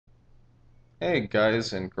Hey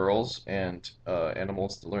guys and girls and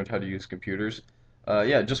animals that learned how to use computers.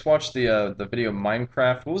 Yeah, just watched the video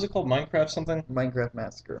Minecraft. What was it called? Minecraft something? Minecraft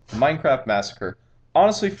Massacre. Minecraft Massacre.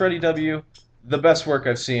 Honestly, Freddie W, the best work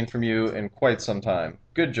I've seen from you in quite some time.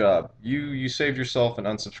 Good job. You saved yourself an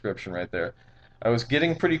unsubscription right there. I was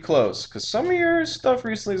getting pretty close because some of your stuff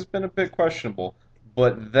recently has been a bit questionable,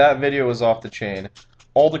 but that video was off the chain.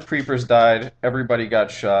 All the creepers died. Everybody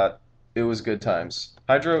got shot. It was good times.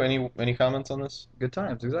 Hydro, any comments on this? Good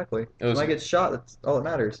times, exactly. It When was I get shot, that's all that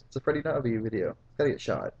matters. It's a Freddy W video. It's gotta get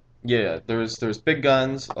shot. yeah. There was big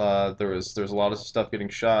guns. There was a lot of stuff getting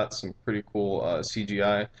shot. Some pretty cool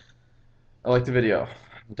CGI. I like the video.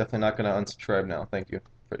 I'm definitely not gonna unsubscribe now. Thank you,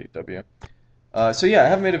 Freddie W. So yeah, I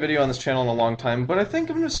haven't made a video on this channel in a long time, but I think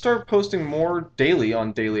I'm gonna start posting more daily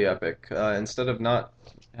on Daily Epic instead of not,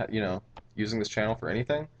 using this channel for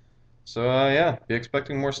anything. So yeah, be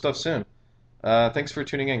expecting more stuff soon. Thanks for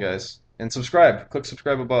tuning in, guys, and subscribe. Click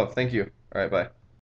subscribe above. Thank you. All right, bye.